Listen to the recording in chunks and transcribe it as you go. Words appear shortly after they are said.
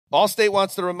Allstate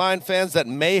wants to remind fans that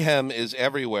mayhem is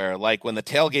everywhere, like when the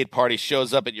tailgate party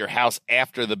shows up at your house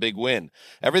after the big win.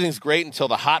 Everything's great until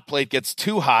the hot plate gets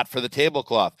too hot for the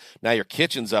tablecloth. Now your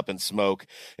kitchen's up in smoke.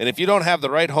 And if you don't have the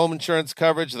right home insurance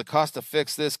coverage, the cost to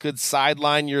fix this could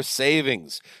sideline your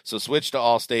savings. So switch to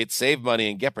Allstate, save money,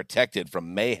 and get protected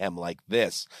from mayhem like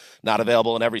this. Not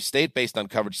available in every state based on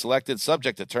coverage selected,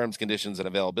 subject to terms, conditions, and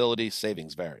availability.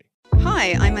 Savings vary.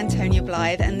 Hi, I'm Antonia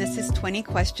Blythe, and this is 20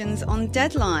 Questions on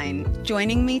Deadline.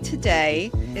 Joining me today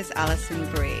is Alison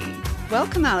Brie.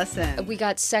 Welcome, Alison. We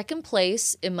got second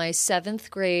place in my 7th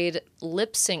grade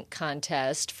lip sync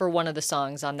contest for one of the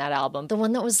songs on that album. The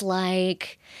one that was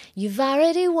like, "You've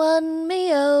already won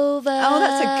me over." Oh,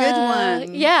 that's a good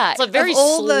one. Yeah. It's like very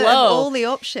slow. Of all the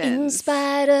options. In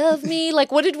spite of me. Like,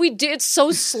 what did we do? It's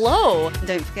so slow.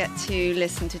 Don't forget to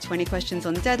listen to 20 Questions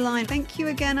on Deadline. Thank you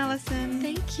again, Alison.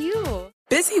 Thank you.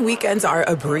 Busy weekends are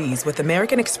a breeze with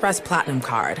American Express Platinum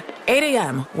Card. 8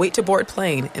 a.m., wait to board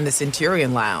plane in the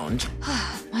Centurion Lounge.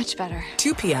 Much better.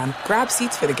 2 p.m., grab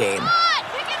seats for the game.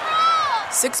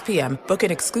 6 p.m., book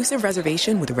an exclusive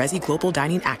reservation with Resi Global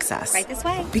Dining Access. Right this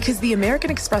way. Because the American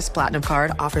Express Platinum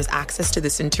Card offers access to the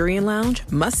Centurion Lounge,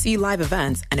 must-see live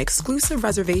events, and exclusive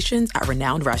reservations at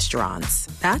renowned restaurants.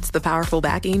 That's the powerful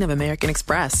backing of American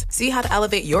Express. See how to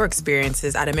elevate your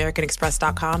experiences at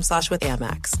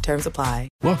americanexpress.com/withAmex. Terms apply.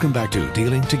 Welcome back to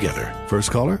Dealing Together.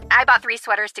 First caller? I bought 3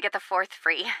 sweaters to get the 4th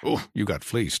free. Oh, you got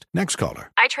fleeced. Next caller.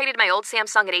 I traded my old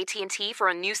Samsung at AT&T for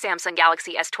a new Samsung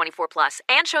Galaxy S24 Plus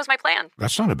and chose my plan.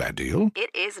 That's not a bad deal.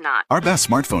 It is not. Our best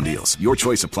smartphone deals. Your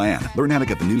choice of plan. Learn how to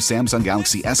get the new Samsung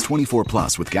Galaxy S24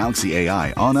 Plus with Galaxy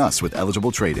AI on us with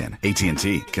eligible trade-in.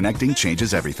 AT&T. Connecting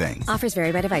changes everything. Offers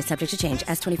vary by device. Subject to change.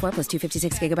 S24 plus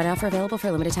 256 gigabyte offer available for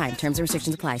a limited time. Terms and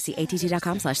restrictions apply. See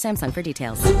att.com/Samsung for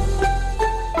details.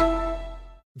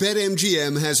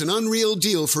 BetMGM has an unreal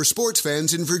deal for sports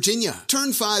fans in Virginia.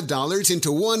 Turn $5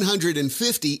 into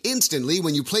 $150 instantly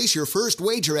when you place your first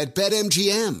wager at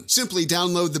BetMGM. Simply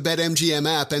download the BetMGM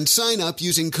app and sign up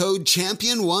using code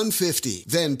CHAMPION150.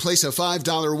 Then place a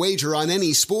 $5 wager on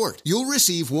any sport. You'll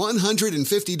receive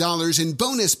 $150 in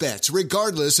bonus bets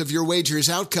regardless of your wager's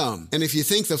outcome. And if you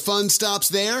think the fun stops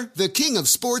there, the King of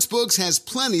Sportsbooks has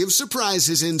plenty of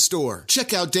surprises in store.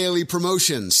 Check out daily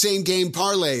promotions, same-game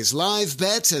parlays, live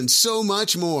bets, and so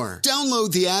much more. Download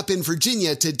the app in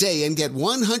Virginia today and get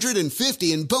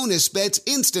 $150 in bonus bets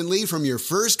instantly from your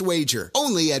first wager.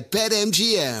 Only at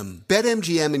BetMGM.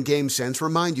 BetMGM and GameSense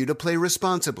remind you to play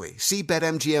responsibly. See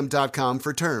BetMGM.com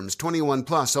for terms. 21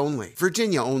 plus only.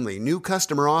 Virginia only. New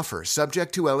customer offer.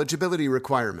 Subject to eligibility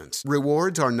requirements.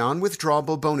 Rewards are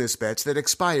non-withdrawable bonus bets that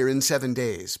expire in 7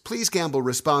 days. Please gamble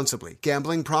responsibly.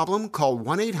 Gambling problem? Call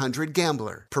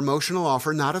 1-800-GAMBLER. Promotional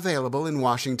offer not available in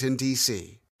Washington,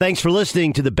 D.C. Thanks for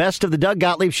listening to the Best of the Doug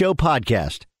Gottlieb Show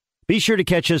podcast. Be sure to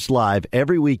catch us live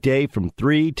every weekday from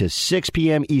 3 to 6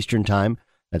 p.m. Eastern Time.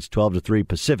 That's 12 to 3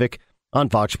 Pacific on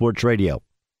Fox Sports Radio.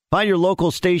 Find your local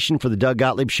station for the Doug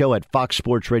Gottlieb Show at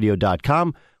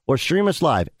foxsportsradio.com or stream us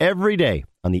live every day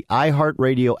on the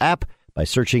iHeartRadio app by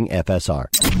searching FSR.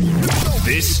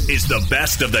 This is the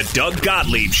Best of the Doug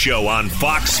Gottlieb Show on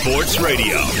Fox Sports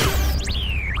Radio.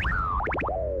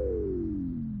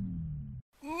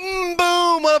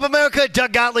 Boom! What up, America?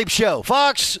 Doug Gottlieb Show.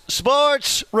 Fox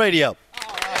Sports Radio.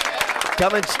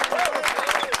 Coming.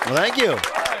 Well, thank you.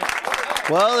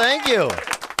 Well, thank you.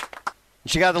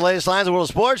 Check out the latest lines of world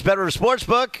of sports. Bet with a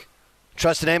sportsbook.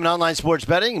 Trusted name in online sports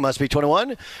betting. You must be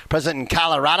 21. Present in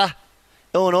Colorado,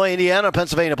 Illinois, Indiana,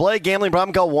 Pennsylvania. Play. Gambling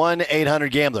problem? Call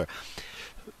 1-800-GAMBLER.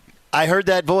 I heard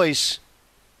that voice.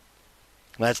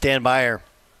 That's Dan Beyer.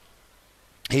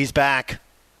 He's back.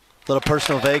 Little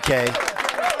personal vacay.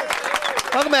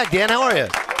 Welcome back, Dan. How are you?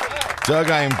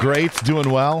 Doug, I am great.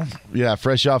 Doing well. Yeah,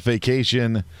 fresh off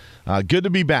vacation. Good to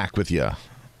be back with you.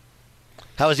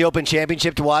 How was the Open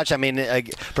Championship to watch? I mean,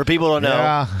 for people who don't know.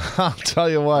 Yeah, I'll tell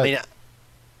you what.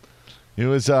 It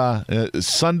was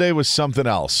Sunday was something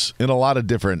else in a lot of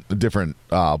different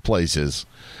places.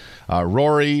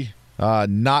 Rory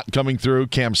not coming through,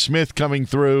 Cam Smith coming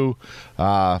through,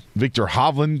 Victor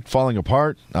Hovland falling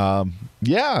apart.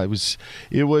 Yeah, it was.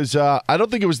 I don't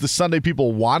think it was the Sunday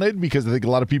people wanted, because I think a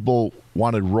lot of people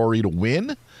wanted Rory to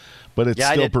win, but it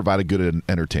still provided good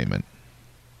entertainment.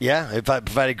 Yeah, it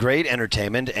provided great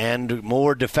entertainment and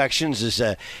more defections.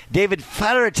 As David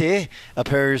Flaherty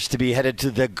appears to be headed to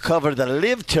the cover of the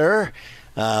Live Tour,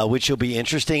 which will be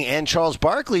interesting. And Charles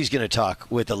Barkley's going to talk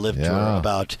with the Live Tour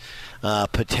about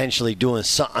potentially doing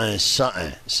something.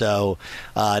 So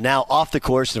now off the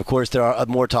course, and of course there are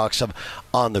more talks of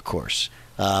on the course.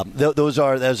 Those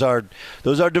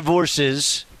are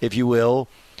divorces, if you will,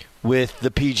 with the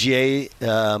PGA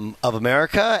of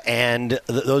America, and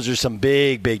those are some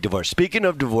big, big divorces. Speaking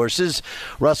of divorces,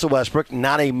 Russell Westbrook,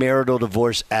 not a marital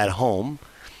divorce at home.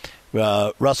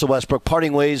 Russell Westbrook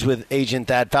parting ways with agent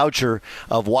Thad Foucher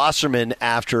of Wasserman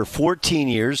after 14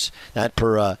 years, that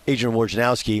per Adrian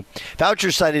Wojnarowski.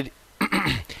 Foucher cited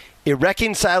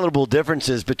irreconcilable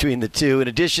differences between the two, in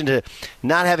addition to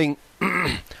not having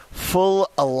full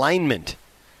alignment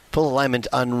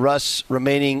on Russ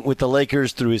remaining with the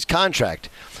Lakers through his contract.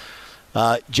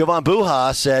 Jovan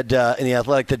Buha said in The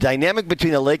Athletic, the dynamic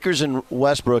between the Lakers and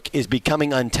Westbrook is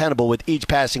becoming untenable with each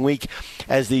passing week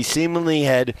as they seemingly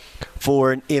head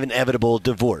for an inevitable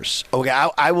divorce. Okay,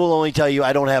 I will only tell you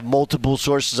I don't have multiple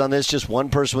sources on this. Just one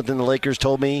person within the Lakers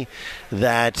told me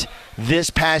that this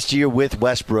past year with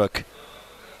Westbrook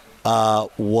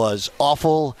was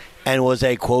awful and was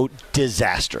a, quote,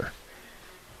 disaster.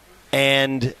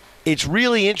 And it's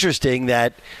really interesting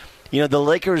that, the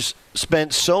Lakers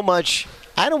spent so much,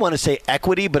 I don't want to say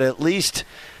equity, but at least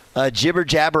jibber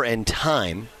jabber and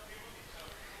time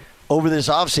over this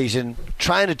offseason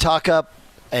trying to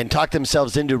talk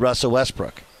themselves into Russell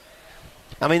Westbrook.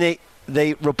 I mean,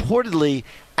 they reportedly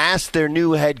asked their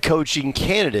new head coaching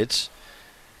candidates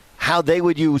how they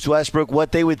would use Westbrook,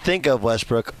 what they would think of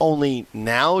Westbrook, only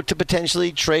now to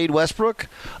potentially trade Westbrook.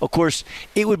 Of course,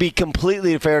 it would be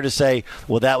completely fair to say,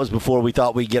 well, that was before we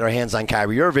thought we'd get our hands on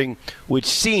Kyrie Irving, which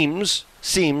seems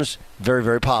very,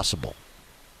 very possible.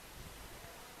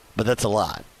 But that's a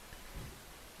lot.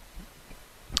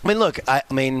 I mean, look,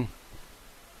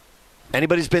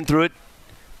 anybody's been through it.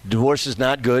 Divorce is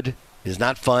not good. It's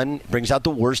not fun. It brings out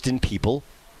the worst in people.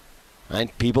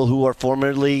 Right? People who are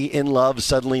formerly in love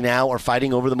suddenly now are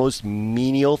fighting over the most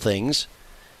menial things.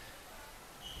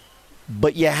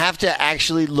 But you have to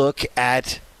actually look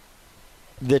at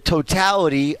the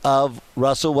totality of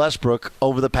Russell Westbrook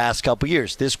over the past couple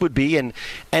years. This would be, and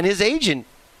his agent,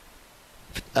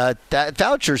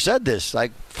 Foucher, said this,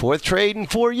 like fourth trade in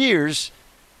 4 years.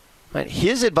 Right?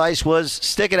 His advice was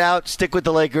stick it out, stick with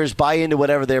the Lakers, buy into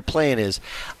whatever their plan is.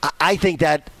 I think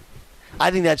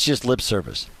that's just lip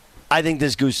service. I think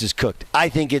this goose is cooked. I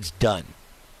think it's done.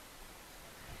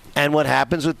 And what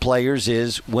happens with players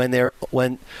is when their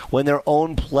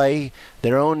own play,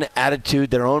 their own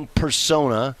attitude, their own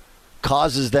persona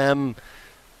causes them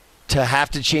to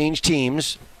have to change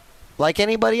teams, like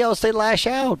anybody else, they lash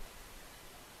out.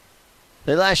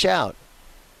 They lash out.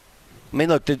 I mean,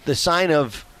 look, the sign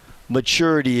of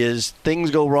maturity is things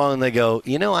go wrong and they go,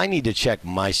 I need to check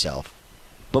myself.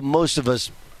 But most of us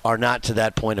are not to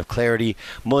that point of clarity.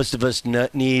 Most of us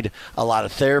need a lot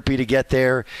of therapy to get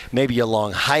there, maybe a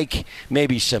long hike,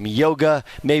 maybe some yoga,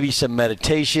 maybe some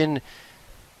meditation.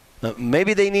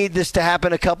 Maybe they need this to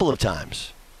happen a couple of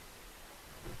times.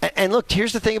 And look,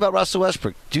 here's the thing about Russell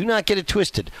Westbrook. Do not get it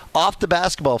twisted. Off the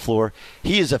basketball floor,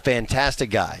 he is a fantastic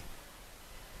guy.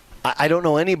 I don't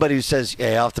know anybody who says,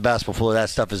 hey, off the basketball floor, that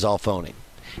stuff is all phony.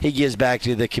 He gives back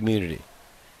to the community.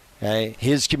 Okay?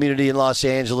 His community in Los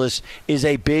Angeles is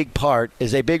a big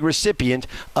recipient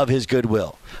of his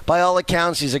goodwill. By all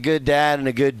accounts, he's a good dad and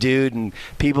a good dude, and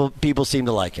people seem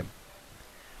to like him.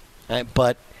 Right?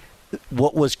 But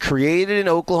what was created in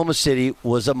Oklahoma City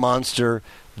was a monster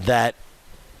that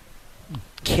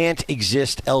can't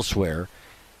exist elsewhere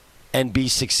and be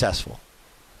successful.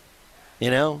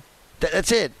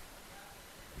 That's it.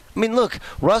 I mean, look,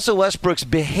 Russell Westbrook's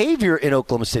behavior in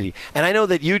Oklahoma City, and I know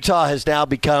that Utah has now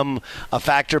become a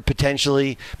factor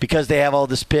potentially because they have all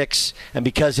this picks and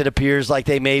because it appears like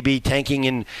they may be tanking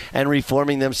and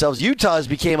reforming themselves. Utah has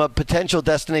become a potential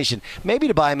destination. Maybe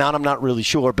to buy him out, I'm not really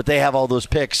sure, but they have all those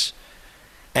picks,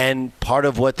 and part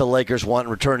of what the Lakers want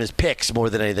in return is picks more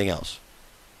than anything else.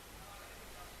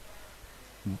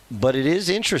 But it is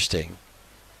interesting,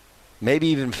 maybe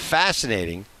even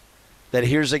fascinating, that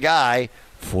here's a guy,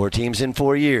 4 teams in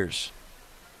 4 years.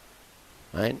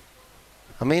 Right?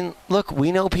 I mean, look,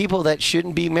 we know people that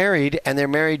shouldn't be married, and they're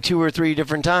married 2 or 3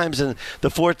 different times, and the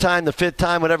 4th time, the 5th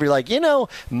time, whatever, you're like,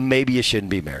 maybe you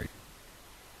shouldn't be married.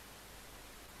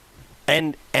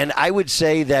 And I would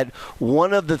say that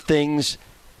one of the things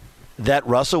that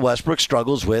Russell Westbrook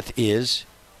struggles with is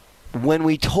when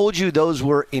we told you those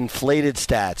were inflated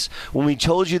stats, when we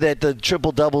told you that the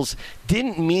triple-doubles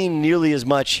didn't mean nearly as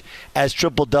much as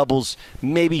triple-doubles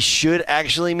maybe should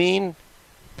actually mean,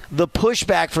 the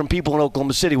pushback from people in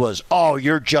Oklahoma City was, oh,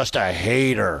 you're just a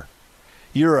hater.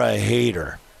 You're a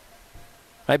hater.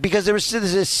 Right? Because there was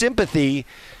this sympathy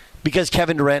because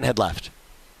Kevin Durant had left.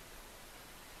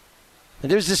 And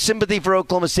there's this sympathy for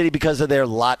Oklahoma City because of their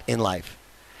lot in life.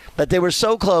 That they were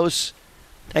so close,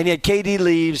 and yet KD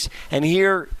leaves, and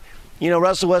here,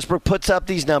 Russell Westbrook puts up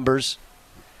these numbers,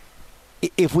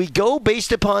 if we go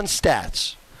based upon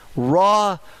stats,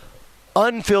 raw,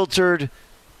 unfiltered,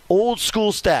 old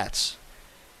school stats,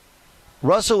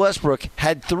 Russell Westbrook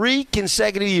had 3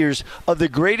 consecutive years of the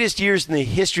greatest years in the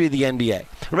history of the NBA.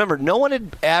 Remember, no one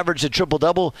had averaged a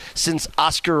triple-double since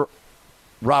Oscar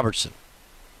Robertson.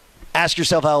 Ask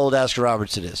yourself how old Oscar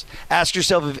Robertson is. Ask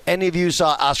yourself if any of you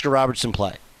saw Oscar Robertson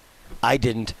play. I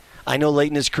didn't. I know late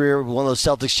in his career, one of those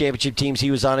Celtics championship teams,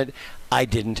 he was on it. I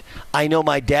didn't. I know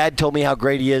my dad told me how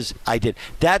great he is. I did.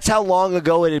 That's how long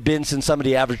ago it had been since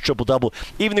somebody averaged triple-double.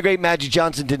 Even the great Magic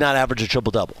Johnson did not average a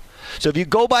triple-double. So if you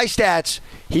go by stats,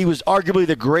 he was arguably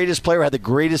the greatest player, had the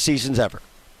greatest seasons ever.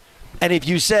 And if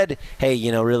you said, hey,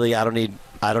 really, I don't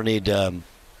need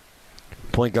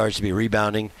point guards to be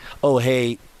rebounding. Oh,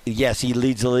 hey, yes, he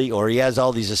leads the league, or he has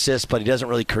all these assists, but he doesn't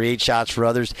really create shots for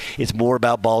others. It's more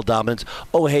about ball dominance.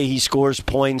 Oh, hey, he scores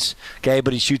points, okay,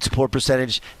 but he shoots a poor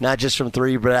percentage, not just from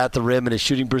 3, but at the rim, and his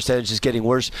shooting percentage is getting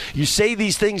worse. You say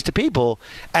these things to people,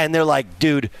 and they're like,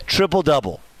 dude,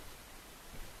 triple-double.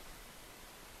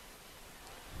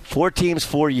 4 teams,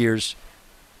 4 years,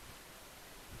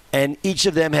 and each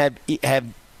of them have.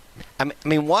 I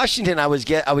mean, Washington, I would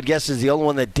guess, is the only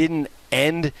one that didn't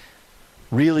end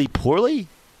really poorly.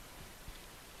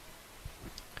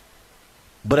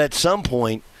 But at some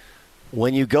point,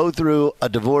 when you go through a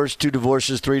divorce, 2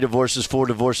 divorces, 3 divorces, 4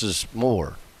 divorces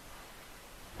more,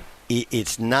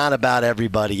 it's not about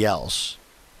everybody else.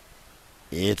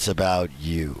 It's about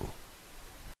you.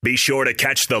 Be sure to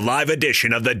catch the live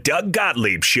edition of the Doug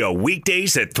Gottlieb Show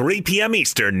weekdays at 3 p.m.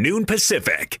 Eastern, noon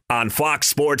Pacific on Fox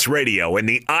Sports Radio and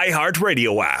the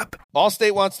iHeartRadio app.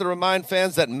 Allstate wants to remind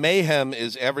fans that mayhem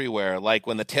is everywhere, like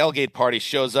when the tailgate party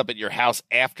shows up at your house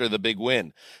after the big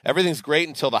win. Everything's great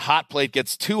until the hot plate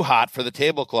gets too hot for the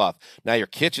tablecloth. Now your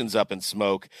kitchen's up in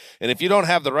smoke. And if you don't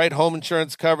have the right home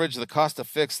insurance coverage, the cost to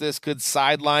fix this could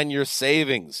sideline your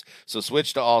savings. So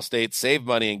switch to Allstate, save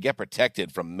money, and get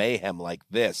protected from mayhem like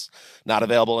this. Not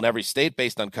available in every state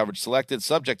based on coverage selected,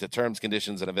 subject to terms,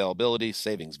 conditions, and availability.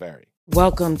 Savings vary.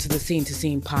 Welcome to the Scene to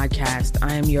Scene podcast.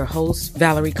 I am your host,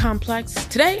 Valerie Complex.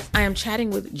 Today, I am chatting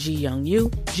with Ji Young Yu.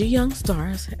 Ji Young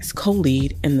stars as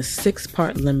co-lead in the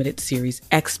 6-part limited series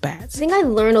Expats. I think I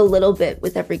learn a little bit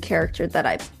with every character that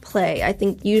I play. I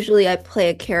think usually I play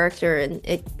a character and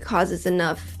it causes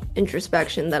enough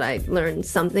introspection that I learn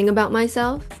something about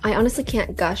myself. I honestly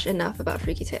can't gush enough about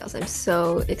Freaky Tales. I'm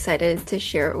so excited to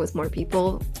share it with more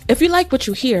people. If you like what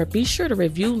you hear, be sure to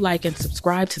review, like, and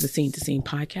subscribe to the Scene to Scene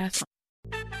podcast.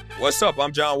 What's up?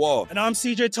 I'm John Wall. And I'm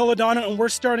CJ Toledano, and we're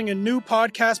starting a new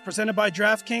podcast presented by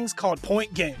DraftKings called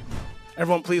Point Game.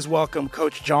 Everyone, please welcome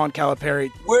Coach John Calipari.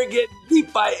 We're getting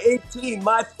beat by 18.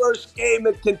 My first game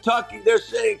in Kentucky, they're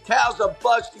saying Cal's a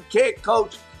bust. He can't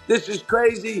coach. This is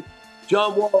crazy.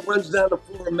 John Wall runs down the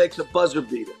floor and makes a buzzer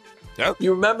beater. Yep.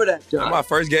 You remember that, John? That's my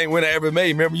first game win I ever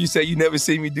made. Remember you said you never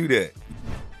seen me do that.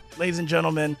 Ladies and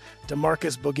gentlemen,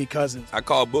 DeMarcus Boogie Cousins. I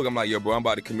called Boog. I'm like, yo, bro, I'm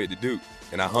about to commit to Duke.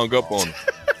 And I hung up on him.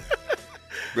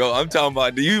 Bro, I'm talking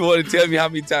about, do you want to tell me how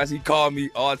many times he called me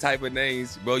all type of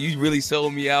names? Bro, you really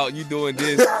sold me out. You doing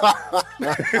this.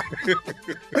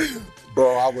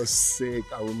 Bro, I was sick.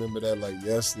 I remember that like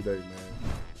yesterday,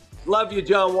 man. Love you,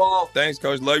 John Wall. Thanks,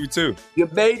 Coach. Love you, too. You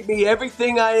made me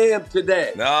everything I am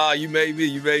today. Nah, you made me.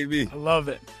 You made me. I love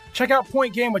it. Check out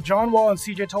Point Game with John Wall and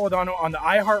CJ Toledano on the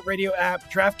iHeartRadio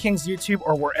app, DraftKings YouTube,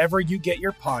 or wherever you get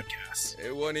your podcasts.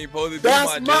 It wasn't even supposed to be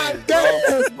That's my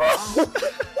dance, bro.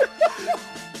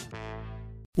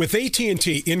 With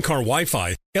AT&T in-car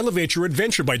Wi-Fi, elevate your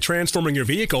adventure by transforming your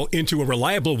vehicle into a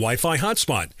reliable Wi-Fi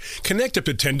hotspot. Connect up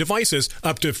to 10 devices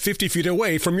up to 50 feet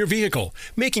away from your vehicle,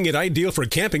 making it ideal for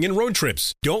camping and road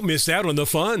trips. Don't miss out on the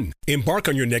fun. Embark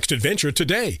on your next adventure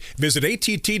today. Visit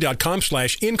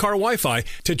att.com/in-car Wi-Fi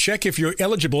to check if you're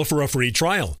eligible for a free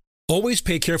trial. Always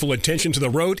pay careful attention to the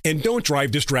road and don't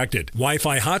drive distracted.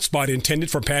 Wi-Fi hotspot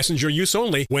intended for passenger use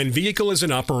only when vehicle is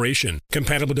in operation.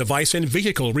 Compatible device and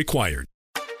vehicle required.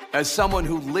 As someone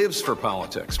who lives for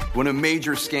politics, when a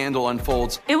major scandal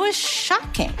unfolds, it was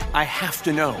shocking. I have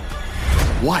to know,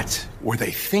 what were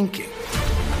they thinking?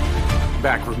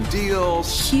 Backroom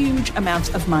deals, huge amounts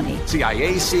of money,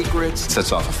 CIA secrets,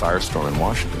 sets off a firestorm in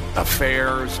Washington,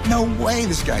 affairs. No way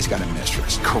this guy's got a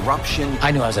mistress. Corruption.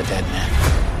 I knew I was a dead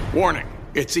man. Warning,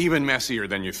 it's even messier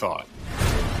than you thought.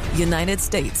 United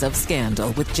States of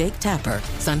Scandal with Jake Tapper,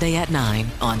 Sunday at 9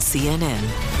 on CNN.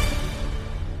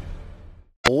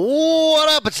 What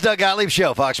up? It's Doug Gottlieb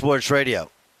Show, Fox Sports Radio.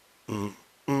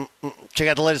 Check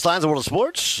out the latest lines in the world of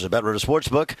sports. The BetRivers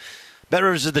Sportsbook.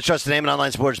 BetRivers is the trusted name in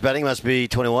online sports betting. Must be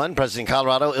 21. Present in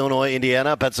Colorado, Illinois,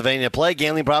 Indiana, Pennsylvania. Play.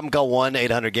 Gambling problem? Call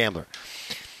 1-800-GAMBLER.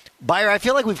 Buyer, I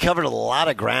feel like we've covered a lot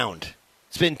of ground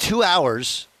It's been 2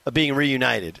 hours of being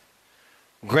reunited.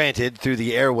 Granted, through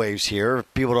the airwaves here.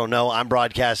 People don't know, I'm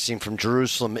broadcasting from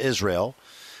Jerusalem, Israel.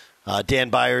 Dan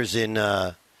Byers in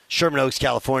Sherman Oaks,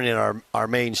 California, in our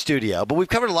main studio. But we've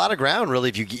covered a lot of ground, really,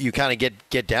 if you kind of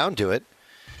get down to it.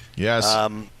 Yes.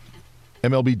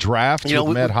 MLB draft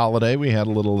with Matt Holliday. We had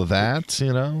a little of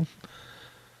that,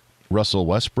 Russell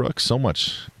Westbrook. So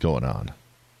much going on.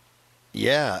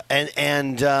 Yeah,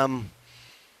 and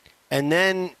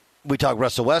then we talked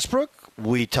Russell Westbrook.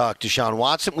 We talked Deshaun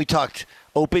Watson. We talked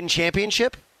Open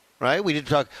Championship, right? We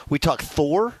talked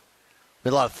Thor. We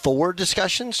had a lot of Thor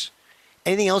discussions.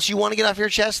 Anything else you want to get off your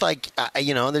chest? I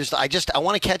want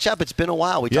to catch up. It's been a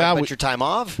while. We talked about your time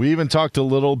off. We even talked a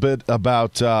little bit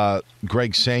about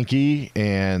Greg Sankey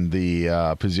and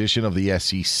the position of the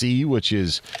SEC, which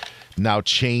is now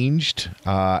changed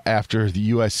after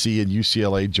the USC and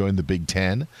UCLA joined the Big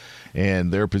Ten,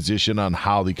 and their position on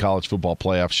how the college football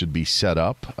playoff should be set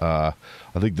up. I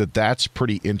think that's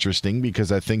pretty interesting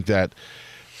because I think that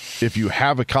if you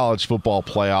have a college football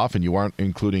playoff and you aren't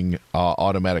including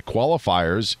automatic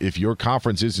qualifiers, if your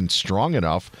conference isn't strong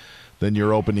enough, then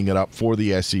you're opening it up for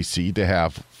the SEC to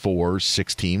have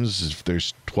 4-6 teams if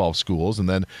there's 12 schools, and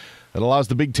then it allows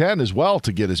the Big Ten as well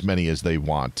to get as many as they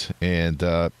want. And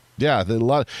a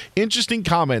lot of interesting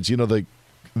comments.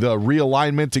 The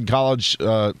realignment in college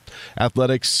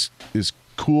athletics is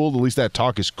cooled. At least that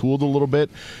talk is cooled a little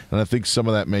bit, and I think some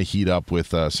of that may heat up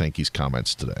with Sankey's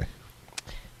comments today.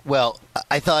 Well,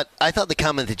 I thought the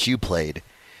comment that you played,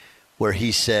 where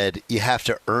he said you have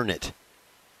to earn it,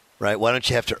 right? Why don't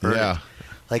you have to earn it?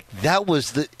 Like that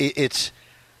was it's.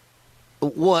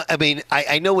 Well, I mean,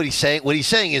 I know what he's saying. What he's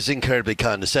saying is incredibly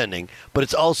condescending, but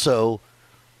it's also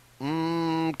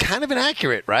kind of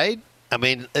inaccurate, right? I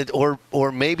mean,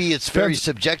 or maybe it's very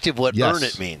subjective what earn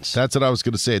it means. That's what I was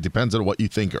going to say. It depends on what you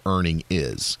think earning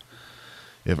is.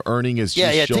 If earning is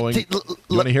just showing, you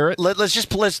want to hear it? Let's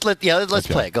play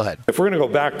it. Go ahead. If we're going to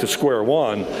go back to square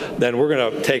one, then we're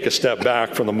going to take a step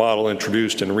back from the model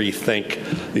introduced and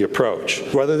rethink the approach.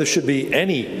 Whether there should be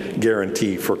any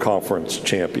guarantee for conference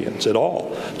champions at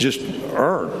all, just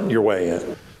earn your way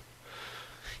in.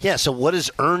 Yeah. So what is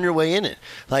earn your way in it?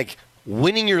 Like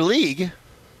winning your league,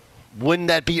 wouldn't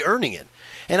that be earning it?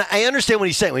 And I understand what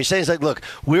he's saying. What he's saying is like, look,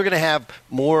 we're going to have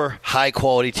more high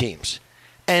quality teams.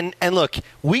 And look,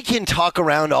 we can talk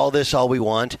around all this all we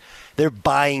want. They're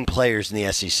buying players in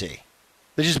the SEC.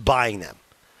 They're just buying them.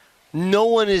 No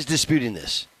one is disputing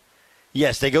this.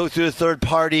 Yes, they go through a third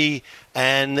party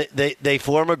and they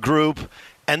form a group,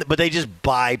 but they just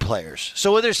buy players.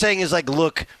 So what they're saying is like,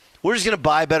 look, we're just going to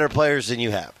buy better players than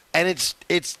you have. And it's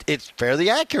fairly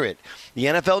accurate. The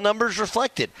NFL numbers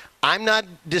reflect it. I'm not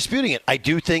disputing it. I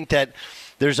do think that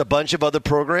there's a bunch of other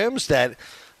programs that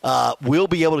will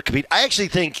be able to compete. I actually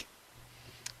think,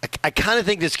 I kind of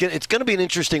think it's going to be an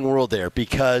interesting world there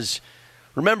because,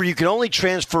 remember, you can only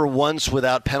transfer once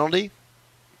without penalty.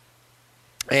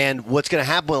 And what's going to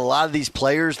happen with a lot of these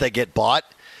players that get bought,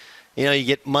 you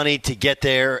get money to get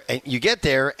there, and you get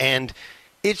there, and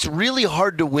it's really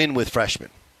hard to win with freshmen.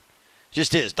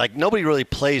 Just is. Like, nobody really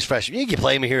plays freshmen. You can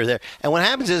play them here or there. And what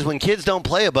happens is when kids don't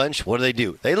play a bunch, what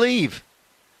do? They leave.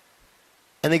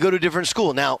 And they go to a different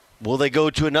school. Now, will they go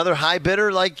to another high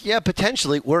bidder? Like, yeah,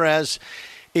 potentially. Whereas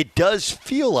it does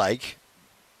feel like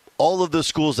all of the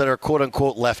schools that are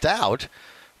quote-unquote left out,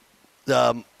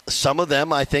 some of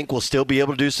them I think will still be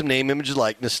able to do some name, image,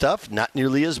 likeness stuff. Not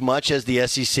nearly as much as the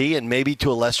SEC and maybe to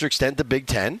a lesser extent the Big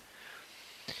Ten.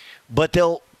 But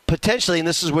they'll potentially, and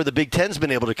this is where the Big Ten's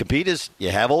been able to compete, is you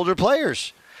have older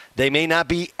players. They may not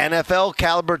be NFL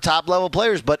caliber top-level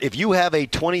players, but if you have a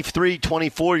 23,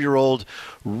 24-year-old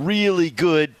really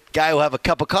good guy who have a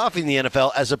cup of coffee in the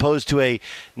NFL as opposed to a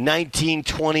 19,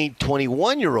 20,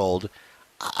 21-year-old,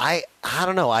 I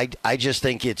don't know. I just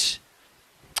think it's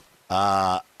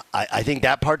I think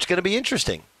that part's going to be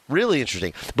interesting, really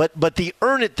interesting. But the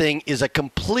earn it thing is a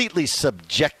completely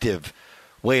subjective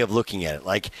way of looking at it.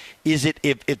 Like, is it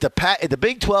if the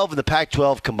Big 12 and the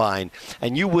Pac-12 combine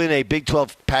and you win a Big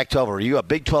 12 Pac-12 or you a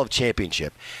Big 12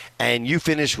 championship and you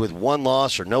finish with one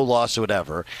loss or no loss or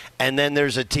whatever, and then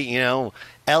there's a team,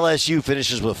 LSU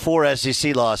finishes with 4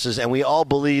 SEC losses and we all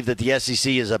believe that the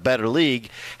SEC is a better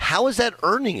league, how is that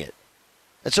earning it?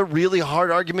 That's a really hard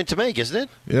argument to make, isn't it?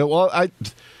 Yeah, well,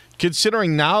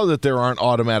 considering now that there aren't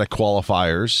automatic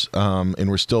qualifiers, and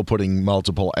we're still putting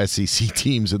multiple SEC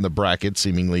teams in the bracket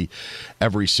seemingly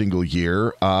every single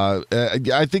year,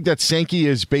 I think that Sankey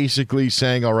is basically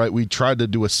saying, all right, we tried to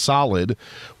do a solid.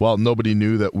 Well, nobody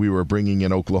knew that we were bringing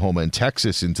in Oklahoma and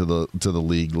Texas into the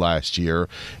league last year,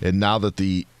 and now that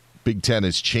the Big Ten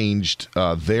has changed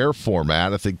their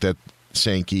format, I think that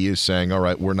Sankey is saying, all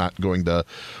right, we're not going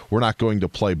to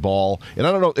play ball. And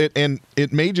I don't know,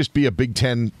 it may just be a Big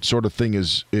Ten sort of thing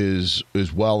as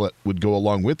well that would go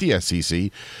along with the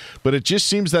SEC. But it just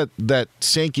seems that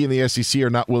Sankey and the SEC are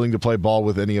not willing to play ball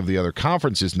with any of the other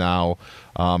conferences now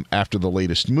after the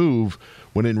latest move,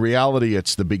 when in reality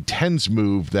it's the Big Ten's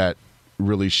move that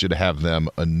really should have them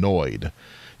annoyed.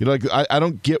 I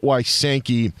don't get why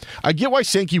Sankey. I get why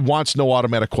Sankey wants no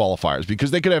automatic qualifiers,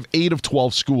 because they could have 8 of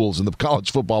 12 schools in the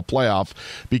college football playoff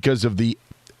because of the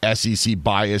SEC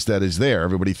bias that is there.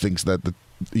 Everybody thinks that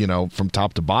from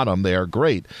top to bottom they are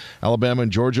great. Alabama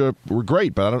and Georgia were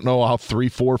great, but I don't know how 3,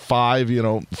 4,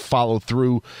 5 follow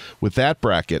through with that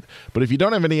bracket. But if you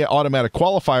don't have any automatic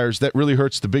qualifiers, that really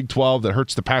hurts the Big 12, that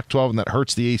hurts the Pac-12, and that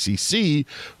hurts the ACC,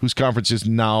 whose conferences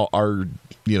now are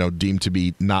deemed to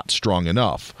be not strong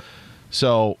enough.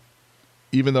 So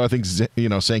even though I think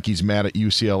Sankey's mad at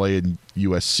UCLA and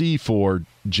USC for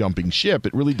jumping ship,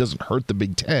 it really doesn't hurt the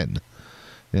Big Ten,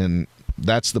 and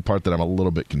that's the part that I'm a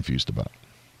little bit confused about.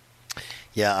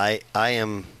 Yeah,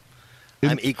 I'm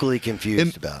equally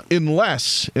confused about.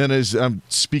 Unless, and as I'm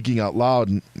speaking out loud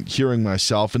and hearing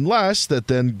myself, unless that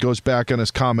then goes back on his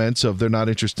comments of they're not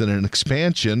interested in an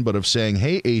expansion, but of saying,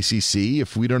 hey, ACC,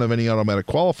 if we don't have any automatic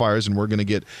qualifiers and we're going to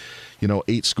get,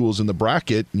 8 schools in the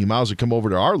bracket, you might as well come over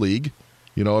to our league.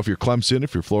 If you're Clemson,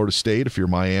 if you're Florida State, if you're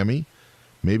Miami,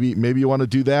 maybe you want to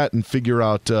do that and figure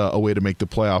out a way to make the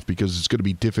playoff, because it's going to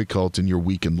be difficult in your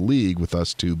weakened league with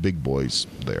us 2 big boys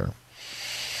there.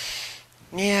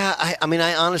 Yeah,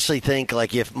 I honestly think,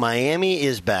 if Miami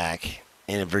is back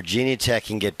and if Virginia Tech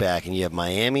can get back, and you have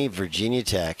Miami, Virginia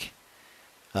Tech,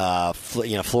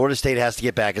 Florida State has to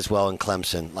get back as well, and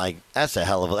Clemson, that's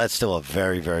that's still a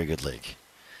very, very good league.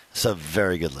 It's a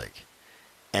very good league.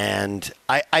 And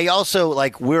I also,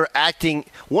 we're acting,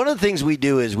 one of the things we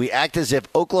do is we act as if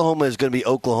Oklahoma is going to be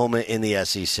Oklahoma in the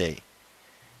SEC.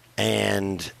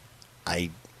 And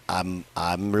I'm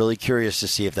really curious to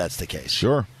see if that's the case.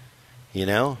 Sure.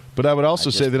 But I would also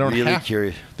say they don't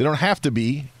have to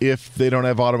be if they don't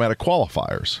have automatic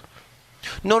qualifiers.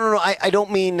 No. I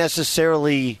don't mean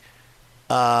necessarily.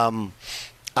 I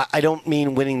don't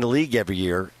mean winning the league every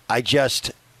year. I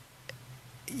just.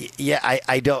 Yeah,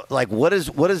 I don't what is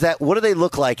that? What do they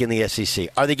look like in the SEC?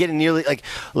 Are they getting nearly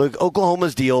look?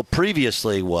 Oklahoma's deal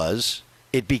previously was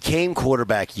it became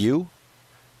quarterback U.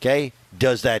 Okay,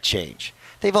 does that change?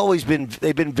 They've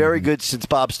been very good since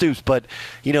Bob Stoops, but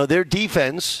their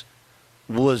defense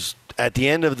was at the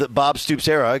end of the Bob Stoops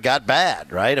era got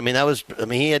bad, right?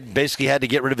 He had basically had to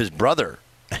get rid of his brother.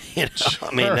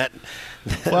 Sure. That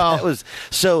was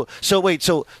so. Wait,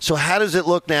 so how does it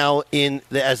look now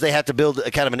as they have to build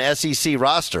a kind of an SEC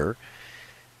roster?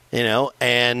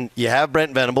 And you have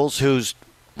Brent Venables, who's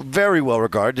very well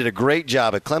regarded, did a great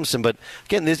job at Clemson, but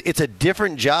again, it's a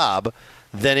different job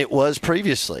than it was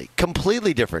previously.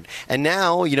 Completely different. And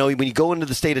now, when you go into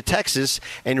the state of Texas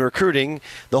and you're recruiting,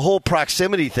 the whole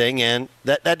proximity thing, and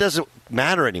that doesn't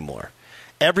matter anymore.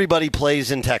 Everybody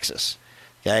plays in Texas.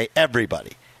 Okay?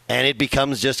 Everybody. And it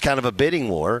becomes just kind of a bidding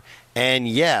war. And,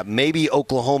 yeah, maybe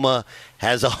Oklahoma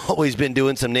has always been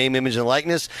doing some name, image, and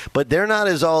likeness, but they're not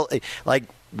as all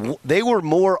they were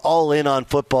more all in on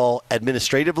football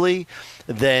administratively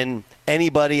than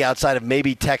anybody outside of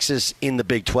maybe Texas in the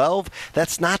Big 12.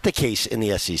 That's not the case in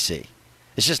the SEC.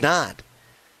 It's just not.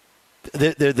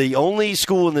 They're the only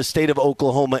school in the state of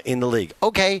Oklahoma in the league.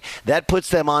 Okay, that puts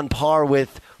them on par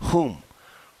with whom?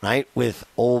 Right? With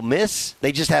Ole Miss.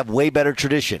 They just have way better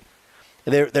tradition.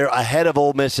 They're ahead of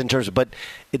Ole Miss in terms of, but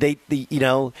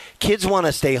kids want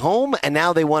to stay home, and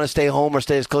now they want to stay home or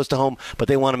stay as close to home, but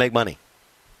they want to make money.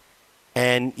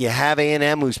 And you have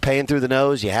A&M, who's paying through the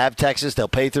nose. You have Texas, they'll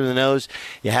pay through the nose.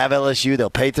 You have LSU, they'll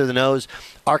pay through the nose.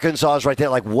 Arkansas is right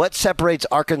there. What separates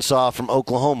Arkansas from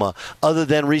Oklahoma other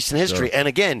than recent history? Sure. And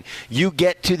again, you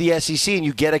get to the SEC and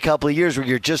you get a couple of years where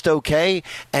you're just okay,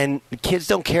 and kids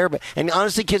don't care. And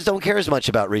honestly, kids don't care as much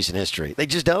about recent history. They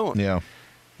just don't. Yeah.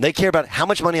 They care about how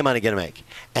much money am I going to make.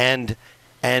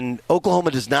 And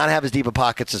Oklahoma does not have as deep of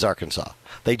pockets as Arkansas.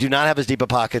 They do not have as deep of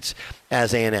pockets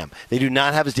as A&M. They do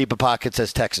not have as deep of pockets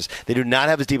as Texas. They do not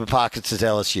have as deep of pockets as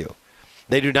LSU.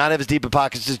 They do not have as deep of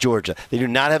pockets as Georgia. They do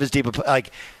not have as deep of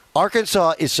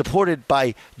Arkansas is supported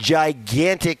by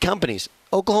gigantic companies.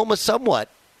 Oklahoma somewhat.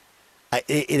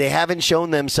 They haven't shown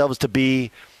themselves to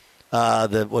be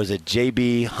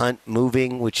JB Hunt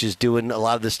Moving, which is doing a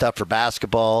lot of this stuff for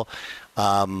basketball.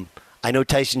 I know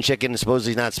Tyson Chicken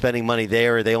supposedly not spending money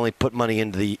there. They only put money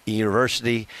into the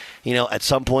university. At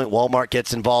some point, Walmart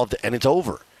gets involved, and it's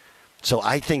over. So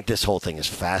I think this whole thing is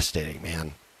fascinating,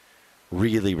 man.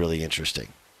 Really, really interesting.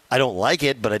 I don't like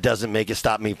it, but it doesn't make it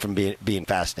stop me from being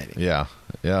fascinating. Yeah.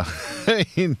 I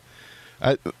mean,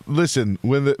 listen,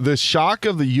 when the shock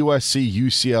of the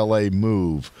USC-UCLA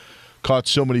move caught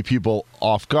so many people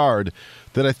off guard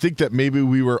that I think that maybe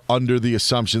we were under the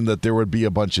assumption that there would be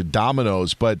a bunch of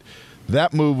dominoes, but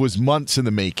that move was months in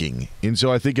the making. And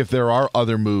so I think if there are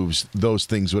other moves, those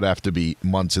things would have to be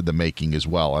months in the making as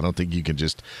well. I don't think you can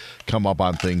just come up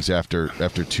on things after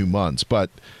 2 months. But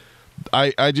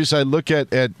I look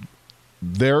at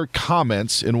their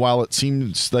comments, and while it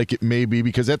seems like it may be,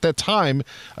 because at that time,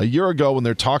 a year ago, when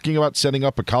they're talking about setting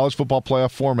up a college football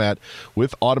playoff format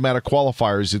with automatic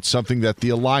qualifiers, it's something that the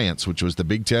Alliance, which was the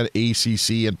Big Ten,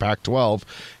 ACC, and Pac-12,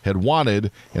 had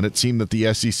wanted, and it seemed that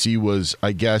the SEC was,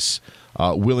 I guess,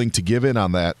 willing to give in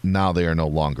on that. Now they are no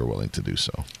longer willing to do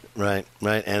so. Right,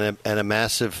 and a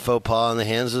massive faux pas in the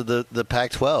hands of the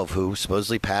Pac-12, who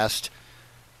supposedly passed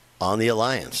on the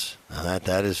Alliance.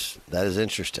 That is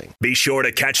interesting. Be sure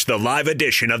to catch the live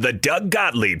edition of the Doug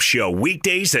Gottlieb Show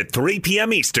weekdays at 3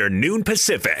 p.m. Eastern, noon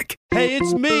Pacific. Hey,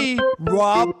 it's me,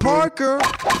 Rob Parker.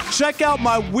 Check out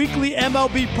my weekly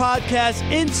MLB podcast,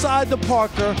 Inside the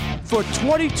Parker, for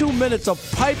 22 minutes of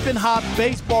piping hot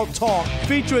baseball talk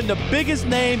featuring the biggest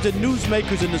names and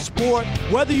newsmakers in the sport.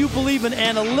 Whether you believe in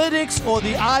analytics or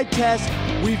the eye test,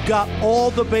 we've got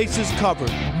all the bases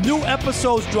covered. New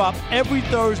episodes drop every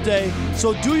Thursday,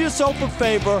 so do yourself a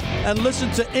favor and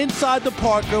listen to Inside the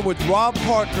Parker with Rob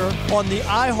Parker on the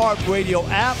iHeartRadio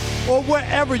app or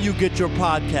wherever you get your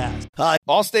podcast.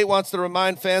 Allstate wants to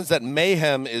remind fans that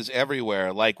mayhem is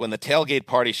everywhere, like when the tailgate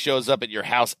party shows up at your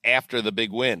house after the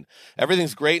big win.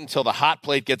 Everything's great until the hot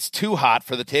plate gets too hot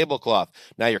for the tablecloth.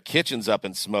 Now your kitchen's up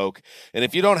in smoke. And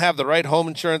if you don't have the right home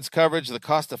insurance coverage, the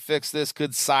cost to fix this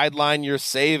could sideline your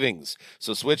savings.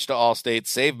 So switch to Allstate,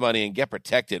 save money, and get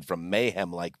protected from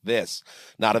mayhem like this.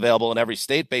 Not available in every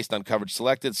state based on coverage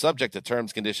selected, subject to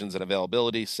terms, conditions, and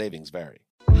availability. Savings vary.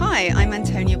 Hi, I'm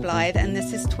Antonia Blythe, and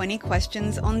this is 20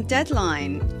 Questions on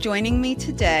Deadline. Joining me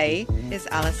today is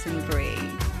Alison Brie.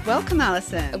 Welcome,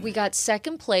 Alison. We got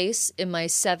second place in my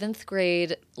 7th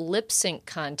grade lip sync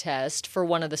contest for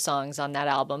one of the songs on that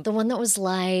album. The one that was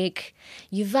like,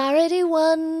 "You've already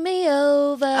won me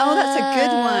over." Oh, that's a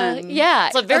good one. Yeah.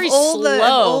 It's a very slow. Of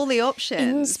all the options.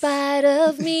 In spite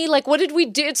of me. Like, what did we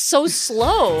do? It's so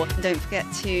slow. Don't forget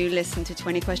to listen to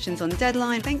 20 Questions on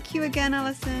Deadline. Thank you again,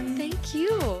 Alison. Thank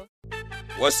you.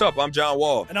 What's up? I'm John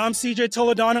Wall. And I'm CJ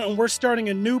Toledano, and we're starting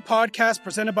a new podcast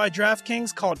presented by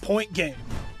DraftKings called Point Game.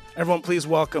 Everyone, please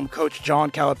welcome Coach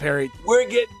John Calipari. We're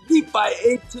getting beat by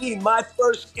 18. My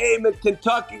first game in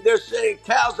Kentucky. They're saying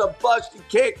Cal's a bust. He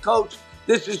can't coach.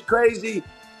 This is crazy.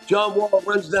 John Wall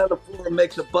runs down the floor and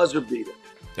makes a buzzer beater.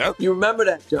 Yep. You remember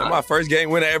that, John? That's my first game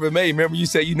win I ever made. Remember you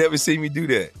said you never seen me do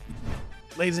that.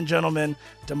 Ladies and gentlemen,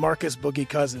 DeMarcus Boogie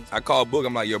Cousins. I called Boog.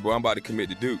 I'm like, yo, bro, I'm about to commit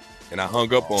to Duke. And I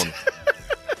hung up on him.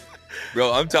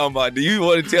 Bro, I'm talking about, do you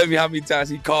want to tell me how many times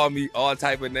he called me all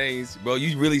type of names? Bro,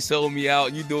 you really sold me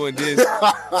out. You doing this.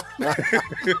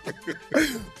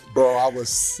 Bro, I was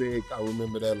sick. I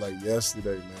remember that like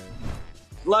yesterday, man.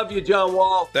 Love you, John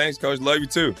Wall. Thanks, Coach. Love you,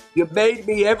 too. You made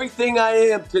me everything I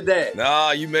am today.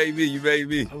 Nah, you made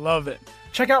me. I love it.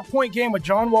 Check out Point Game with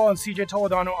John Wall and CJ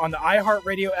Toledano on the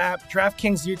iHeartRadio app,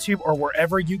 DraftKings YouTube, or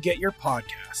wherever you get your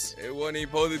podcasts. It wasn't even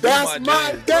supposed to be That's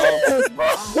my game,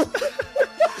 bro.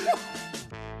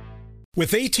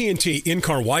 With AT&T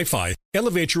in-car Wi-Fi,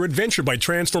 elevate your adventure by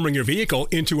transforming your vehicle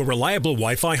into a reliable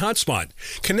Wi-Fi hotspot.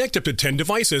 Connect up to 10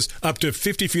 devices up to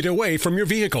 50 feet away from your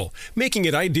vehicle, making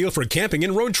it ideal for camping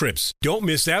and road trips. Don't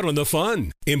miss out on the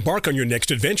fun. Embark on your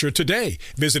next adventure today.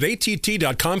 Visit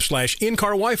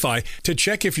att.com/in-car Wi-Fi to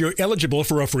check if you're eligible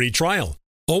for a free trial.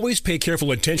 Always pay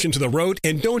careful attention to the road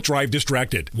and don't drive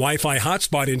distracted. Wi-Fi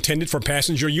hotspot intended for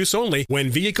passenger use only when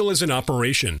vehicle is in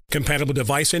operation. Compatible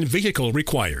device and vehicle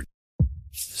required.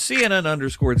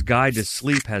 CNN_'s Guide to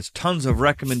Sleep has tons of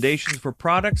recommendations for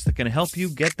products that can help you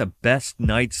get the best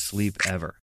night's sleep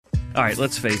ever. All right,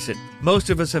 let's face it, most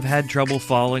of us have had trouble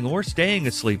falling or staying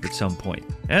asleep at some point,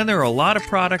 and there are a lot of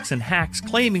products and hacks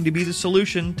claiming to be the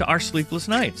solution to our sleepless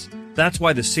nights. That's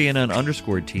why the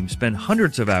CNN_ team spend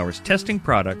hundreds of hours testing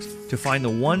products to find the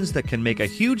ones that can make a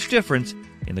huge difference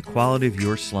in the quality of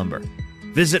your slumber.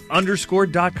 Visit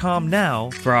underscore.com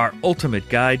now for our ultimate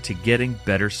guide to getting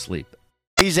better sleep.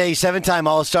 He's a 7-time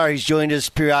All-Star. He's joined us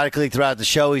periodically throughout the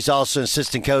show. He's also an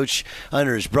assistant coach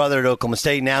under his brother at Oklahoma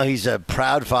State. Now he's a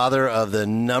proud father of the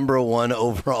 #1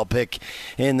 overall pick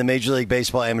in the Major League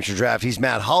Baseball amateur draft. He's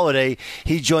Matt Holliday.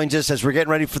 He joins us as we're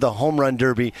getting ready for the Home Run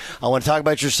Derby. I want to talk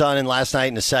about your son and last night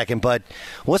in a second, but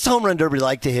what's the Home Run Derby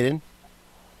like to hit in?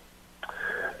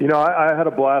 I had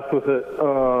a blast with it.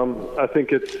 I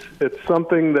think it's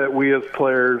something that we as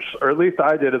players, or at least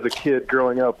I did as a kid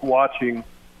growing up watching,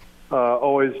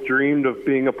 always dreamed of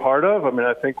being a part of. I mean,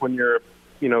 I think when you're,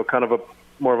 kind of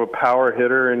more of a power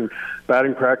hitter in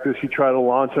batting practice, you try to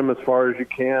launch them as far as you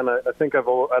can. I think I'd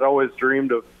always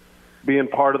dreamed of being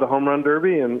part of the home run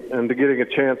derby and to getting a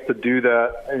chance to do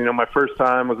that. And, my first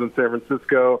time was in San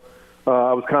Francisco.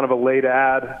 I was kind of a late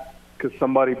ad because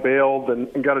somebody bailed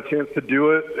and got a chance to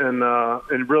do it and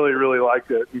really, really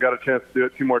liked it and got a chance to do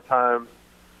it 2 more times.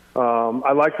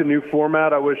 I like the new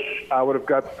format. I wish I would have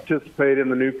got to participate in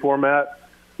the new format.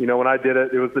 When I did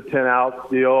it, it was the 10-out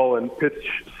deal, and pitch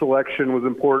selection was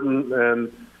important.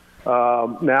 And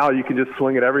now you can just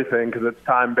swing at everything because it's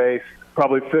time-based.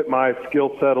 Probably fit my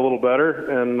skill set a little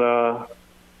better, and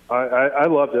I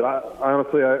loved it.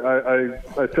 Honestly,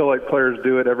 I feel like players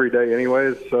do it every day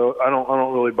anyways, so I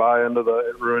don't really buy into the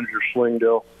it ruins your swing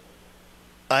deal.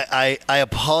 I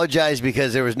apologize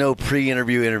because there was no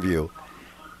pre-interview interview.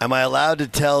 Am I allowed to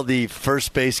tell the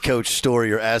first base coach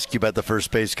story or ask you about the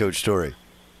first base coach story?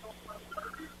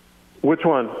 Which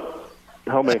one?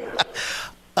 Help me.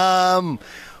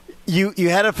 You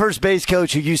had a first base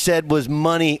coach who you said was a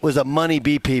money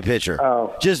BP pitcher.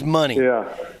 Oh. Just money.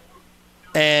 Yeah.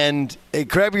 And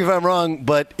correct me if I'm wrong,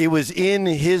 but it was in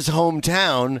his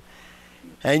hometown,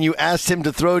 and you asked him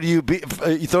to throw to you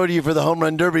for the home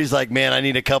run derby. He's like, "Man, I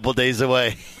need a couple days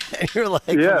away," and you're like,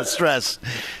 "From the stress."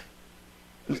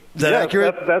 Is that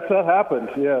accurate? That happened.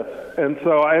 Yes. And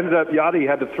so I ended up Yachty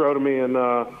had to throw to me, and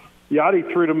Yachty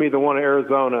threw to me the one in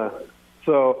Arizona.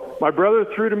 So my brother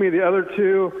threw to me the other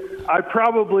 2.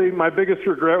 My biggest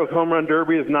regret with home run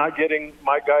derby is not getting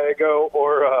Mike Gallego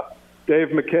or Dave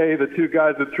McKay, the 2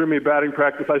 guys that threw me batting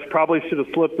practice. I probably should have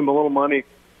slipped them a little money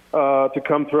to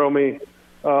come throw me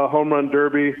home run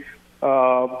derby.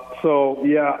 I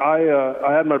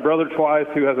had my brother twice,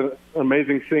 who has an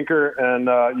amazing sinker, and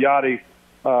Yachty,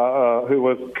 who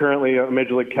was currently a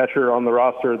major league catcher on the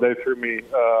roster. They threw me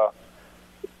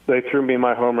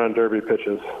my home run derby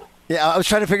pitches. Yeah, I was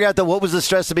trying to figure out what was the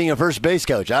stress of being a first base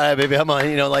coach. All right, baby, I'm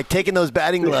on. Like taking those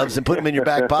batting gloves and putting them in your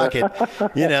back pocket,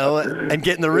 and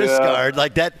getting the wrist guard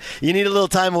like that. You need a little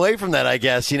time away from that, I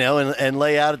guess, and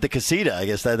lay out at the casita. I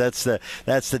guess that's the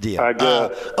deal. I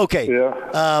guess. Okay.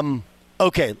 Yeah.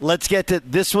 Okay. Let's get to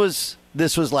this. Was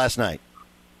last night.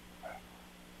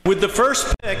 With the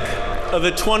first pick of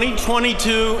the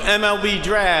 2022 MLB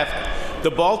Draft,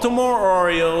 the Baltimore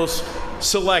Orioles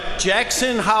select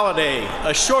Jackson Holliday,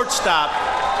 a shortstop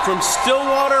from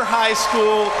Stillwater High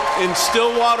School in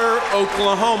Stillwater,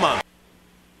 Oklahoma.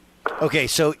 Okay,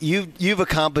 so you've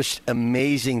accomplished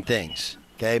amazing things.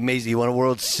 Okay, amazing. You won a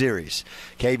World Series.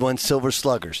 Okay, you've won Silver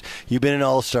Sluggers. You've been in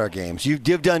All-Star games.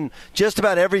 You've done just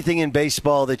about everything in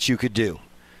baseball that you could do.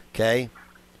 Okay,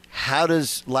 how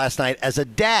does last night as a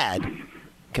dad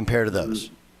compare to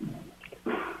those?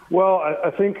 Well,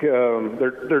 I think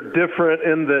they're different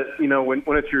in that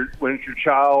when it's your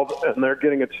child and they're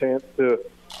getting a chance to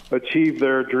achieve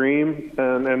their dream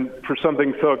and for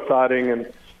something so exciting and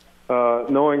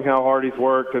knowing how hard he's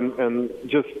worked and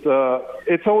just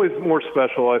it's always more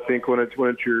special. I think when it's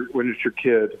your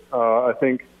kid. I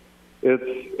think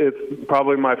it's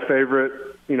probably my favorite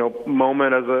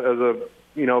moment as a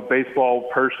baseball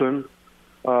person.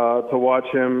 To watch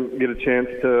him get a chance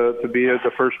to be at the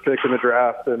first pick in the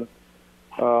draft, and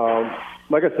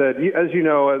like I said, as you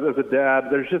know, as a dad,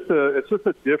 it's just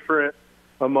a different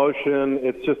emotion.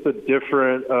 It's just a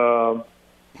different, I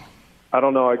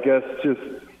guess, just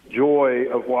joy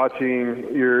of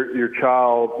watching your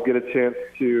child get a chance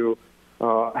to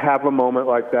have a moment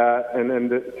like that,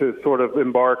 and to sort of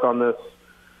embark on this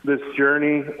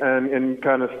journey, and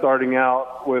kind of starting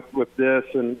out with this,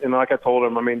 and like I told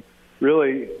him, I mean.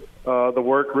 Really, the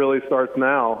work really starts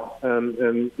now, and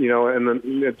then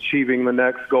achieving the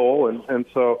next goal, and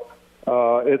so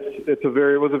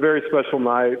it was a very special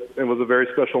night. It was a very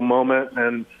special moment,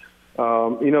 and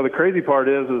the crazy part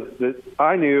is that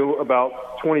I knew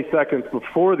about 20 seconds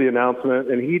before the announcement,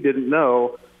 and he didn't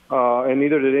know, and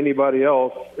neither did anybody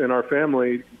else in our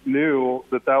family knew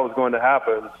that was going to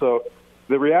happen. So.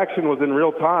 The reaction was in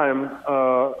real time.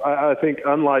 I think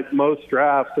unlike most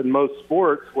drafts and most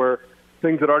sports where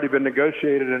things had already been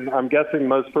negotiated, and I'm guessing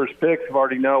most first picks have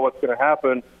already know what's going to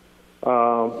happen,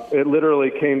 it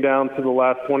literally came down to the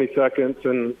last 20 seconds.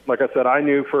 And like I said, I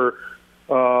knew for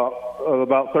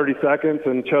about 30 seconds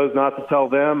and chose not to tell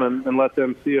them and let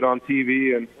them see it on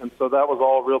TV. And so that was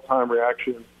all real-time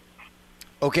reaction.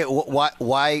 Okay, why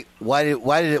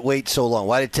did it wait so long?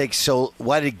 Why did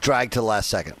it drag to the last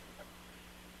second?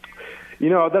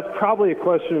 That's probably a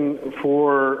question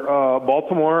for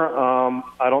Baltimore.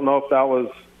 I don't know if that was,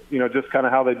 just kind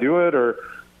of how they do it, or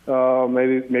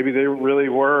maybe they really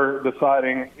were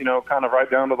deciding, kind of right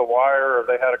down to the wire, or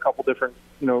they had a couple different,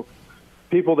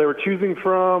 people they were choosing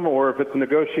from, or if it's a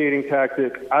negotiating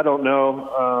tactic. I don't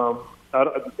know.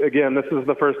 Again, this is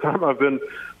the first time I've been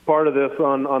part of this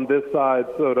on this side,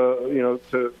 so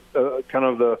to kind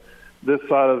of this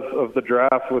side of the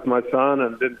draft with my son,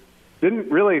 and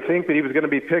didn't really think that he was going to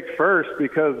be picked first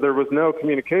because there was no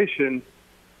communication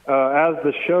as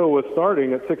the show was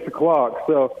starting at 6:00.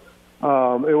 So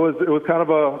it was kind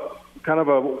of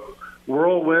a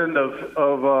whirlwind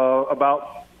of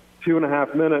about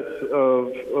 2.5 minutes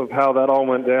of how that all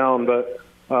went down. But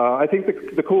I think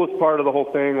the coolest part of the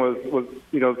whole thing was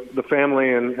the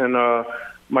family and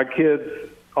my kids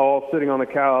all sitting on the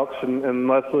couch and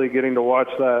Leslie getting to watch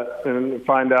that and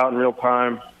find out in real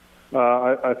time.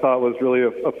 I thought was really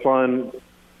a fun,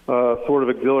 sort of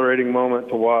exhilarating moment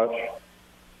to watch.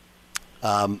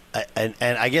 And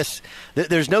I guess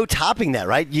there's no topping that,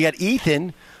 right? You got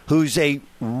Ethan, who's a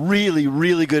really,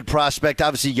 really good prospect,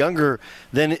 obviously younger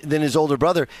than his older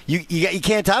brother. You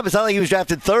can't top it. It's not like he was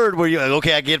drafted third where you're like,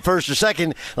 okay, I get first or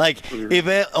second. Like, if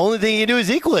the only thing you do is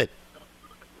equal it.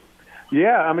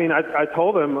 Yeah, I mean, I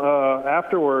told him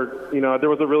afterward, there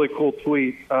was a really cool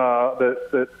tweet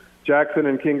that Jackson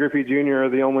and King Griffey Jr. are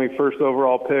the only first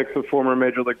overall picks of former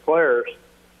Major League players.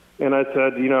 And I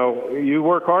said, you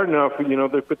work hard enough,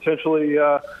 that potentially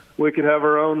we could have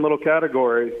our own little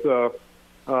category. So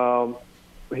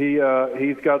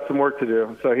he's got some work to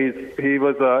do. So he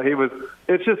was.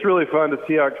 It's just really fun to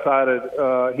see how excited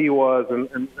he was,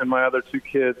 and my other two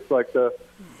kids, like the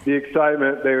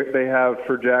excitement they have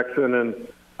for Jackson. And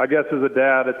I guess as a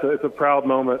dad, it's a proud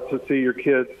moment to see your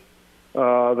kids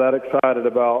that excited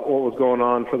about what was going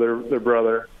on for their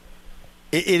brother.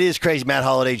 It is crazy. Matt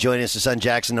Holliday joining us, his son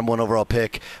Jackson, #1 overall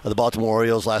pick of the Baltimore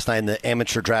Orioles last night in the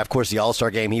amateur draft. Of course, the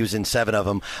All-Star game, he was in 7 of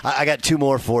them. I got 2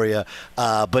 more for you,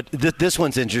 but this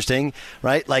one's interesting,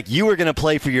 right? Like, you were going to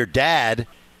play for your dad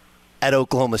at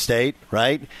Oklahoma State,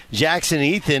 right? Jackson and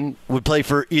Ethan would play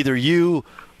for either you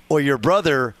or your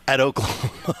brother at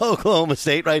Oklahoma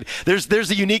State, right?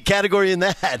 There's a unique category in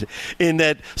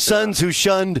that sons who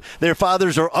shunned their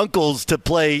fathers or uncles to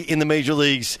play in the major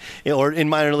leagues or in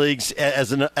minor leagues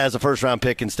as a first-round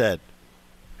pick instead.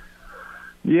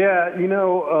 Yeah,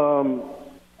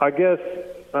 I guess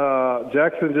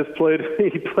Jackson just played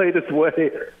his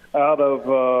way out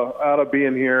of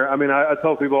being here. I mean, I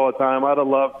tell people all the time, I'd have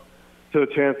loved to have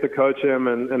a chance to coach him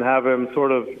and have him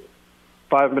sort of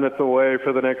 5 minutes away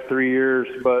for the next 3 years.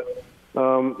 But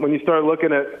when you start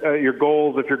looking at your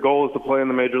goals, if your goal is to play in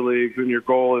the major leagues and your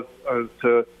goal is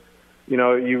to,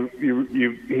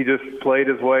 he just played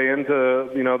his way into,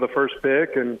 the first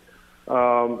pick. And,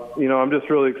 I'm just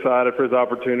really excited for his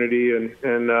opportunity.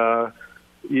 And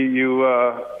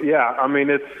yeah, I mean,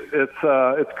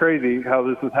 it's crazy how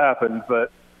this has happened.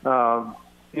 But,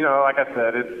 like I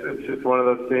said, it's just one of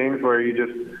those things where you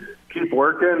just keep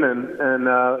working, and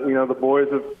the boys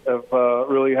have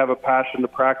really have a passion to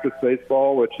practice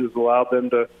baseball, which has allowed them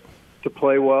to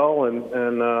play well,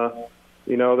 and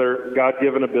their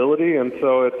God-given ability, and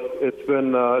so it's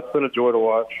been a joy to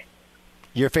watch.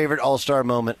 Your favorite All-Star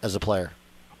moment as a player?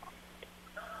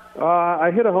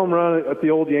 I hit a home run at the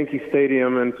old Yankee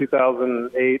Stadium in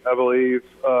 2008, I believe.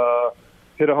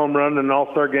 Hit a home run in an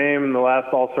All-Star game, in the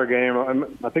last All-Star game.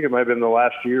 I think it might have been the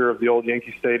last year of the old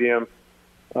Yankee Stadium.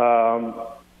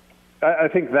 I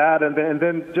think that, and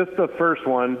then just the first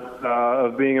one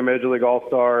of being a Major League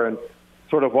All-Star and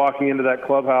sort of walking into that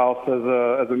clubhouse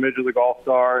as a Major League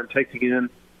All-Star and taking in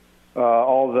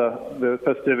all the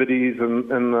festivities and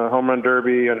the home run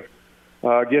derby and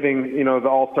getting the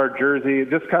All-Star jersey.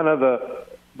 Just kind of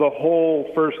the whole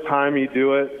first time you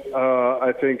do it,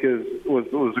 I think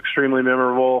was extremely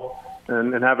memorable,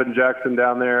 and having Jackson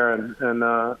down there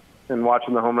and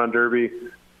watching the home run derby.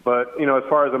 But, as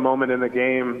far as a moment in the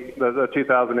game, the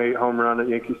 2008 home run at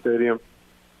Yankee Stadium.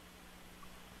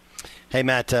 Hey,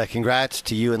 Matt, congrats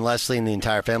to you and Leslie and the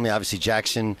entire family. Obviously,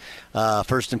 Jackson,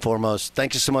 first and foremost.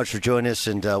 Thank you so much for joining us,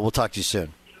 and we'll talk to you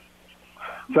soon.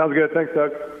 Sounds good. Thanks,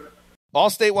 Doug.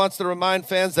 Allstate wants to remind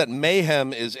fans that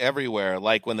mayhem is everywhere,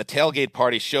 like when the tailgate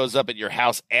party shows up at your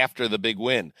house after the big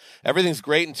win. Everything's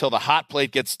great until the hot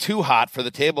plate gets too hot for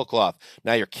the tablecloth.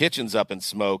 Now your kitchen's up in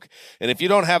smoke. And if you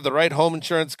don't have the right home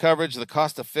insurance coverage, the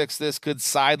cost to fix this could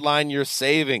sideline your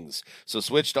savings. So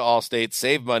switch to Allstate,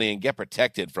 save money, and get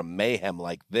protected from mayhem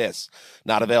like this.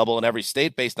 Not available in every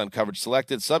state based on coverage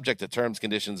selected, subject to terms,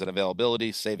 conditions, and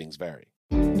availability. Savings vary.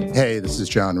 Hey, this is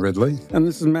John Ridley. And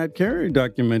this is Matt Carey,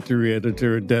 documentary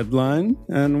editor at Deadline.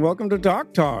 And welcome to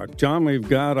Doc Talk. John, we've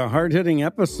got a hard-hitting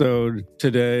episode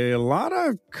today. A lot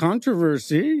of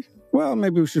controversy. Well,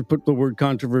 maybe we should put the word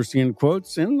controversy in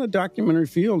quotes in the documentary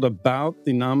field about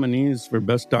the nominees for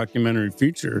Best Documentary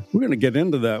Feature. We're going to get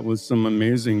into that with some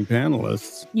amazing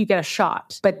panelists. You get a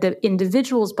shot, but the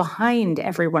individuals behind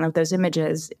every one of those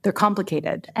images, they're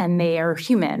complicated and they are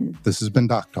human. This has been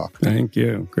Doc Talk. Thank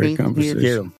you. Great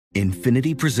conversation.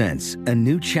 Infiniti presents a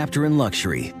new chapter in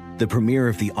luxury, the premiere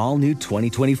of the all-new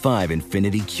 2025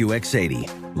 Infiniti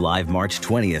QX80, live March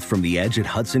 20th from the Edge at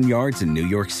Hudson Yards in New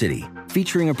York City,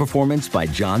 featuring a performance by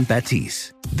John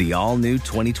Batiste. The all-new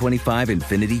 2025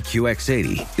 Infiniti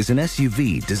QX80 is an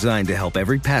SUV designed to help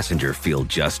every passenger feel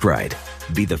just right.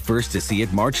 Be the first to see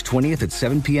it March 20th at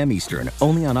 7 p.m. Eastern,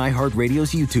 only on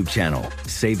iHeartRadio's YouTube channel.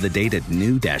 Save the date at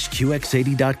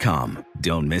new-QX80.com.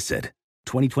 Don't miss it.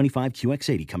 2025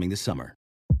 QX80 coming this summer.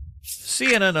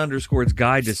 CNN_'s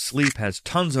Guide to Sleep has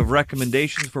tons of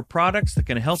recommendations for products that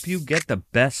can help you get the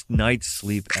best night's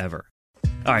sleep ever.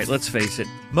 All right, let's face it,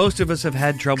 most of us have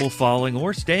had trouble falling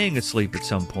or staying asleep at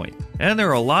some point, and there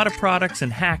are a lot of products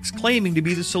and hacks claiming to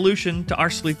be the solution to our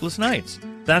sleepless nights.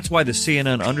 That's why the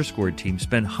CNN_ team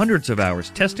spend hundreds of hours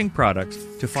testing products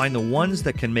to find the ones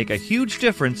that can make a huge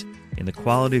difference in the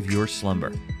quality of your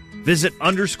slumber. Visit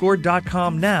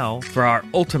underscore.com now for our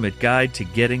ultimate guide to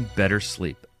getting better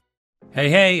sleep.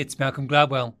 Hey, it's Malcolm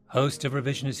Gladwell, host of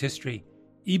Revisionist History.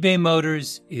 eBay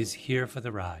Motors is here for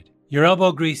the ride. Your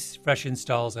elbow grease, fresh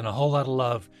installs, and a whole lot of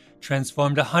love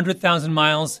transformed 100,000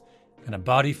 miles and a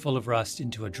body full of rust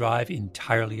into a drive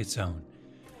entirely its own.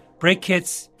 Brake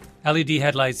kits, LED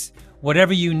headlights,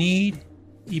 whatever you need,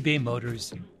 eBay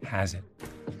Motors has it.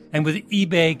 And with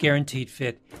eBay Guaranteed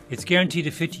Fit, it's guaranteed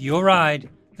to fit your ride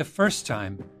the first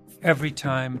time, every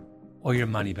time, or your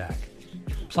money back.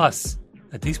 Plus,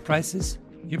 at these prices,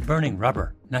 you're burning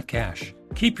rubber, not cash.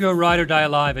 Keep your ride or die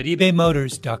alive at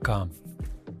ebaymotors.com.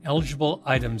 Eligible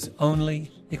items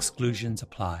only. Exclusions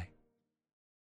apply.